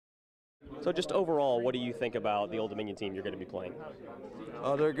So just overall, what do you think about the Old Dominion team you're going to be playing?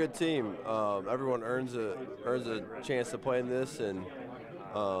 They're a good team. Everyone earns a chance to play in this, and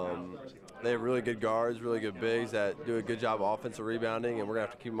they have really good guards, really good bigs that do a good job of offensive rebounding, and we're gonna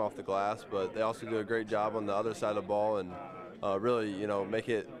have to keep them off the glass. But they also do a great job on the other side of the ball, and really, make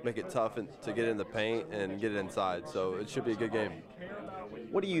it tough to get in the paint and get it inside. So it should be a good game.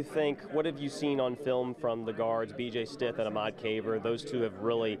 What do you think? What have you seen on film from the guards, B.J. Stith and Ahmad Caver? Those two have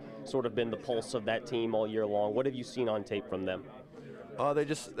really sort of been the pulse of that team all year long. What have you seen on tape from them?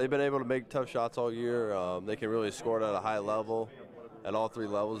 They've been able to make tough shots all year. They can really score it at a high level, at all three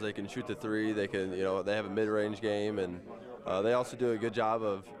levels. They can shoot the three. They can, they have a mid-range game, and they also do a good job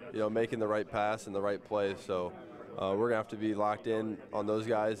of, making the right pass and the right play. So we're gonna have to be locked in on those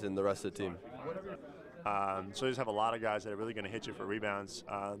guys and the rest of the team. So they just have a lot of guys that are really going to hit you for rebounds.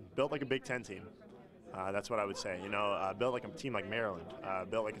 Built like a Big Ten team. That's what I would say. Built like a team like Maryland.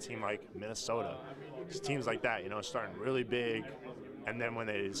 Built like a team like Minnesota. Just teams like that. Starting really big, and then when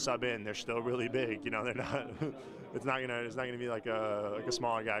they sub in, they're still really big. They're not. It's not gonna be like a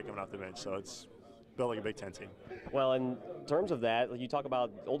smaller guy coming off the bench. So it's built like a Big Ten team. Well, in terms of that, you talk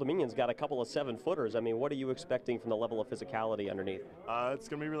about Old Dominion's got a couple of 7-footers. I mean, what are you expecting from the level of physicality underneath? It's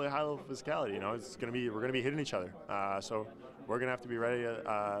going to be really high level physicality. We're going to be hitting each other. So we're going to have to be ready.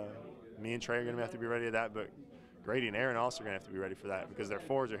 Me and Trey are going to have to be ready to that. But Grady and Aaron also are going to have to be ready for that because their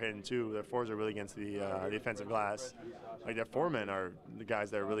fours are hitting too. Their fours are really against the offensive glass. Like their foremen are the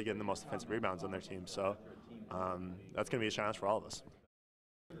guys that are really getting the most offensive rebounds on their team. So that's going to be a challenge for all of us.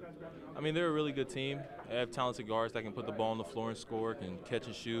 I mean, they're a really good team. They have talented guards that can put the ball on the floor and score, can catch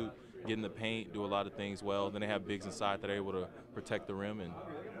and shoot, get in the paint, do a lot of things well. Then they have bigs inside that are able to protect the rim and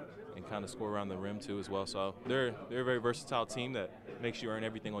kind of score around the rim too as well. So they're a very versatile team that makes you earn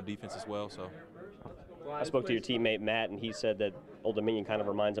everything on defense as well. So I spoke to your teammate Matt, and he said that Old Dominion kind of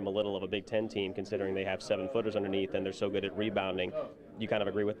reminds him a little of a Big Ten team, considering they have 7-footers underneath and they're so good at rebounding. You kind of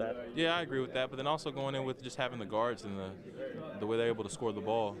agree with that? Yeah, I agree with that. But then also going in with just having the guards and the way they're able to score the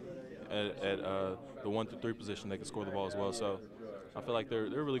ball at the 1 through 3 position, they can score the ball as well. So I feel like they're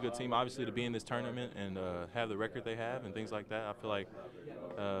a really good team. Obviously, to be in this tournament and have the record they have and things like that, I feel like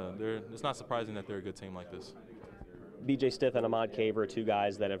it's not surprising that they're a good team like this. B.J. Stith and Ahmad Caver are two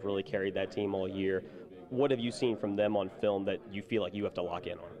guys that have really carried that team all year. What have you seen from them on film that you feel like you have to lock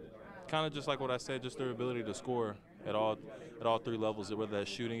in on? Kind of just like what I said, just their ability to score at all 3 levels, whether that's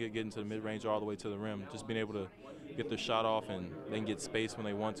shooting it, getting to the mid-range, or all the way to the rim. Just being able to get their shot off and then get space when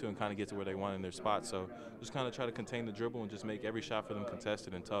they want to and kind of get to where they want in their spot. So just kind of try to contain the dribble and just make every shot for them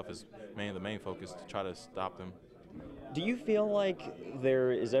contested and tough is the main focus to try to stop them. Do you feel like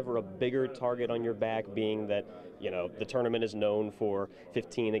there is ever a bigger target on your back, being that, the tournament is known for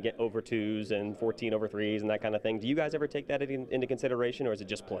 15 over twos and 14 over threes and that kind of thing? Do you guys ever take that into consideration, or is it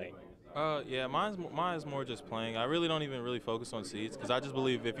just playing? Yeah, mine's more just playing. I really don't even really focus on seeds because I just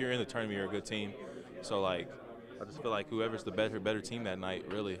believe if you're in the tournament, you're a good team. So, I just feel like whoever's the better team that night,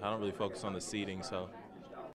 really. I don't really focus on the seeding, so.